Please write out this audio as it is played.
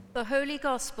The Holy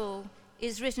Gospel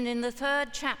is written in the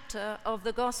 3rd chapter of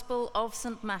the Gospel of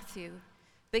St. Matthew,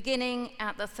 beginning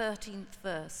at the 13th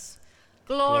verse.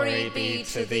 Glory be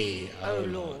to thee, O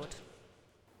Lord.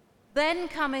 Then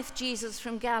cometh Jesus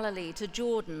from Galilee to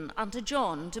Jordan unto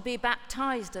John to be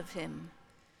baptized of him.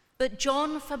 But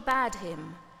John forbade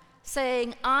him,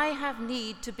 saying, I have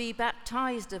need to be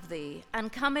baptized of thee,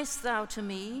 and comest thou to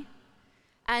me?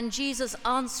 And Jesus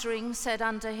answering said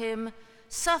unto him,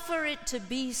 Suffer it to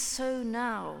be so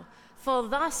now, for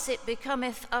thus it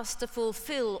becometh us to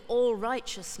fulfill all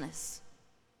righteousness.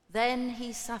 Then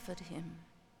he suffered him.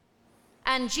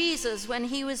 And Jesus, when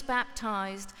he was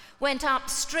baptized, went up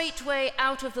straightway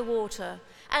out of the water,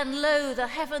 and lo, the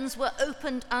heavens were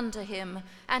opened unto him,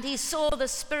 and he saw the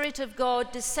Spirit of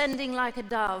God descending like a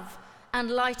dove,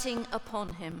 and lighting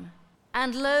upon him.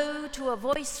 And lo, to a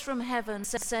voice from heaven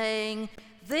saying,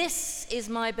 This is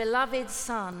my beloved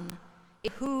Son,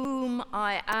 in whom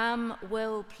I am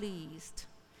well pleased.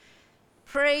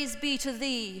 Praise be to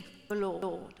thee, O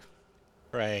Lord.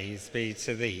 Praise be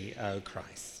to thee, O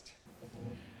Christ.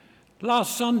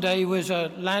 Last Sunday was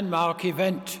a landmark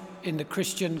event in the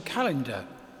Christian calendar,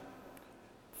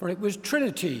 for it was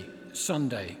Trinity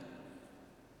Sunday.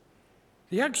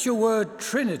 The actual word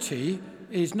Trinity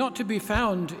is not to be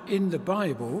found in the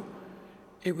Bible.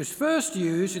 It was first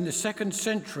used in the 2nd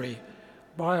century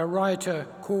by a writer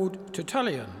called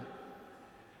Tertullian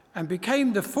and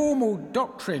became the formal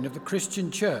doctrine of the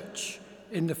Christian Church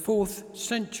in the 4th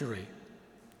century.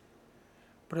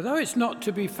 But although it's not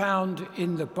to be found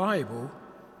in the Bible,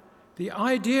 the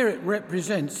idea it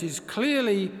represents is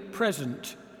clearly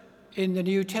present in the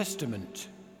New Testament.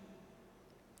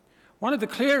 One of the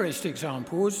clearest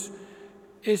examples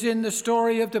is in the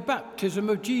story of the baptism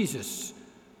of Jesus,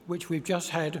 which we've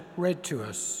just had read to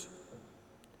us.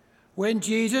 When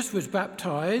Jesus was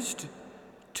baptized,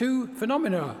 2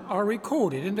 phenomena are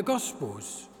recorded in the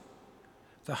Gospels.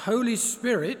 The Holy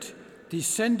Spirit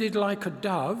descended like a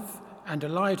dove and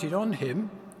alighted on him,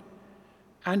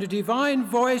 and a divine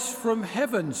voice from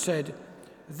heaven said,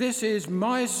 This is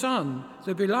my Son,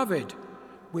 the Beloved,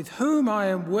 with whom I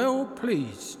am well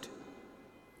pleased.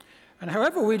 And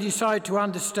however we decide to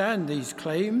understand these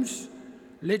claims,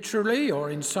 literally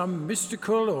or in some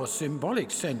mystical or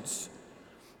symbolic sense,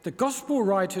 the Gospel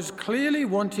writers clearly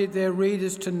wanted their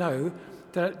readers to know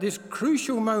that at this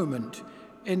crucial moment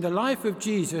in the life of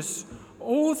Jesus,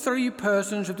 all 3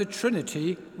 persons of the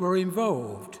Trinity were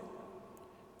involved.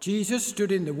 Jesus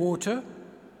stood in the water,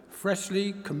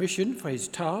 freshly commissioned for his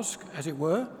task, as it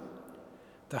were.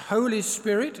 The Holy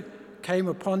Spirit came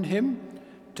upon him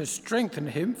to strengthen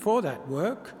him for that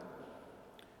work.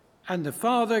 And the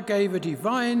Father gave a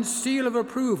divine seal of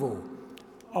approval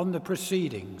on the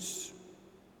proceedings.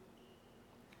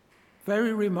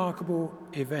 Very remarkable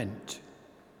event.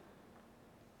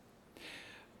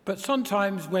 But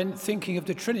sometimes when thinking of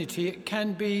the Trinity, it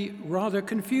can be rather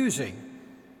confusing.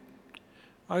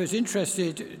 I was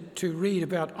interested to read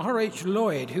about R.H.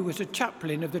 Lloyd, who was a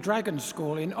chaplain of the Dragon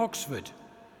School in Oxford.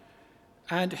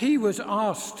 And he was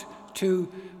asked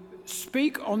to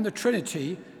speak on the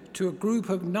Trinity to a group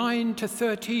of 9 to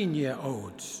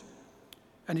 13-year-olds.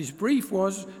 And his brief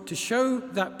was to show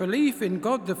that belief in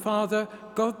God the Father,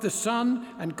 God the Son,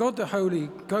 and God the Holy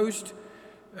Ghost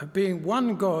being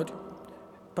one God,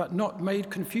 but not made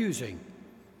confusing.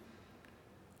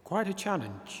 Quite a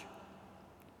challenge.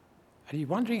 And he's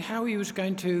wondering how he was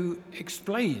going to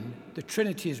explain the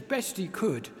Trinity as best he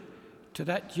could to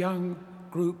that young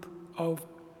group of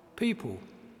people.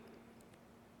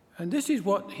 And this is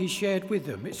what he shared with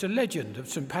them. It's a legend of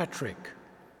St. Patrick.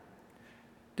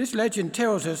 This legend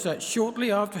tells us that shortly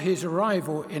after his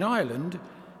arrival in Ireland,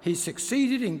 he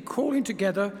succeeded in calling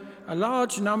together a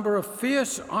large number of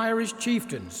fierce Irish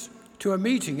chieftains to a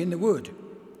meeting in the wood.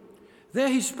 There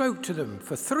he spoke to them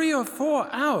for 3 or 4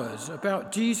 hours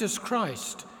about Jesus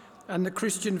Christ and the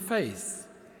Christian faith.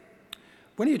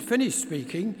 When he had finished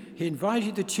speaking, he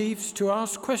invited the chiefs to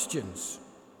ask questions.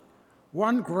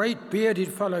 One great bearded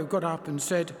fellow got up and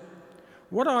said,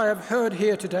 "What I have heard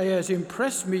here today has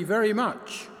impressed me very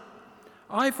much.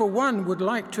 I, for one, would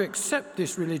like to accept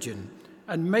this religion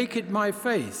and make it my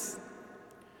faith.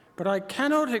 But I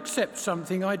cannot accept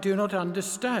something I do not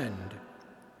understand.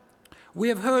 We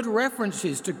have heard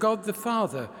references to God the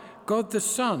Father, God the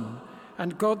Son,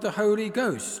 and God the Holy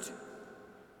Ghost.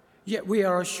 Yet we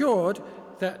are assured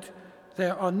that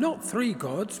there are not 3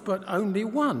 gods, but only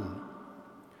one.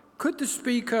 Could the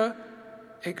speaker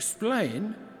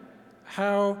explain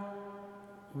how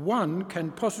one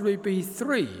can possibly be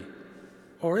 3?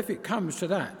 Or if it comes to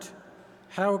that,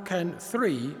 how can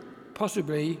 3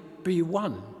 possibly be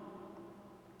 1?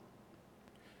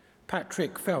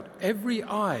 Patrick felt every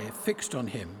eye fixed on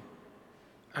him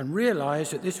and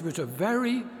realized that this was a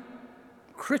very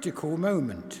critical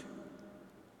moment.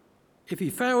 If he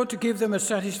failed to give them a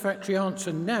satisfactory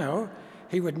answer now,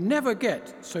 he would never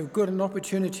get so good an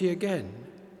opportunity again.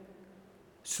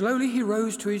 Slowly he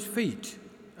rose to his feet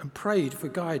and prayed for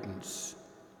guidance.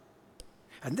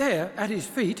 And there, at his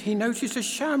feet, he noticed a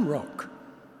shamrock.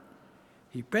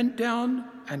 He bent down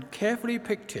and carefully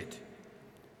picked it.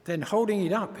 Then, holding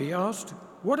it up, he asked,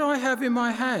 "What do I have in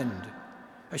my hand?"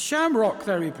 "A shamrock,"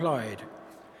 they replied.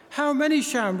 "How many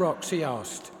shamrocks?" he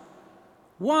asked.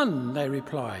 "One," they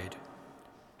replied.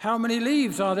 "How many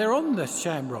leaves are there on the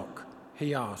shamrock?"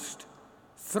 he asked.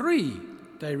 "3,"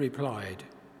 they replied.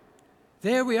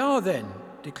 "There we are then,"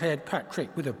 declared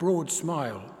Patrick with a broad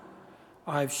smile.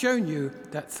 "I have shown you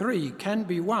that 3 can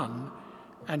be 1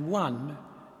 and 1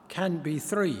 can be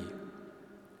 3.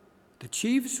 The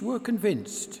chiefs were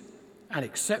convinced and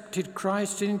accepted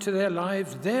Christ into their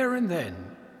lives there and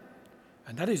then.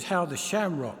 And that is how the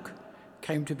shamrock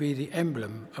came to be the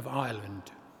emblem of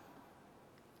Ireland.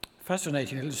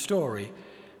 Fascinating little story,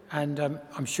 and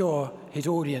I'm sure his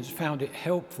audience found it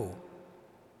helpful.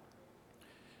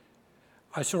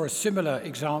 I saw a similar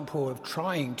example of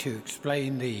trying to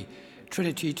explain the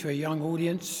Trinity to a young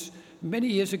audience many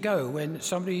years ago when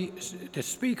the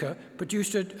speaker,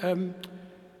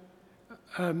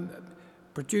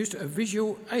 produced a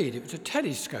visual aid. It was a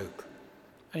telescope.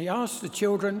 And he asked the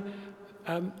children,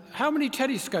 how many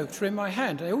telescopes are in my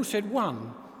hand? They all said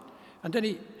 1. And then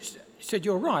he said,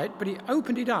 "You're right," but he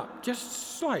opened it up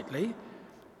just slightly,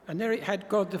 and there it had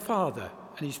God the Father.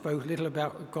 And he spoke a little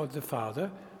about God the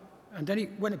Father. And then he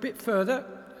went a bit further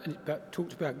and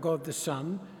talked about God the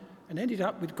Son, and ended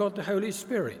up with God the Holy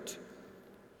Spirit.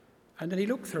 And then he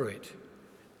looked through it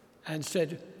and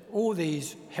said, all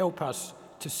these help us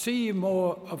to see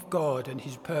more of God and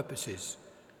his purposes.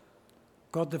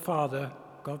 God the Father,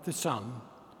 God the Son,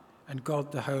 and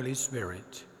God the Holy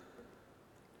Spirit.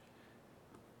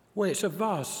 Well, it's a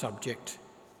vast subject,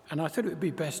 and I thought it would be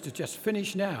best to just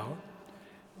finish now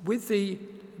with the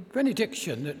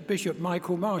benediction that Bishop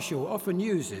Michael Marshall often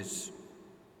uses.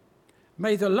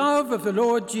 May the love of the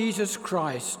Lord Jesus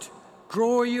Christ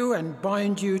draw you and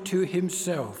bind you to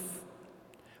himself.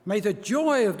 May the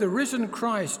joy of the risen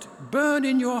Christ burn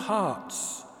in your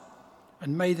hearts,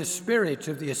 and may the Spirit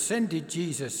of the ascended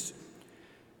Jesus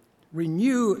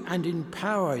renew and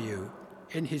empower you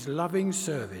in his loving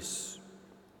service.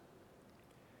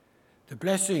 The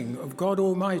blessing of God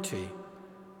Almighty,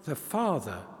 the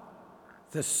Father,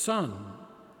 the Son,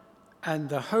 and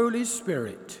the Holy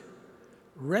Spirit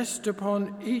rest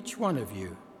upon each one of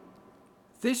you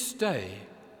this day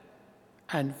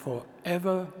and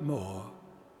forevermore.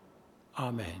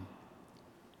 Amen.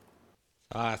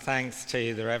 Our thanks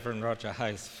to the Reverend Roger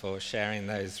Hoath for sharing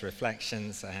those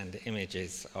reflections and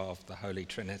images of the Holy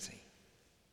Trinity.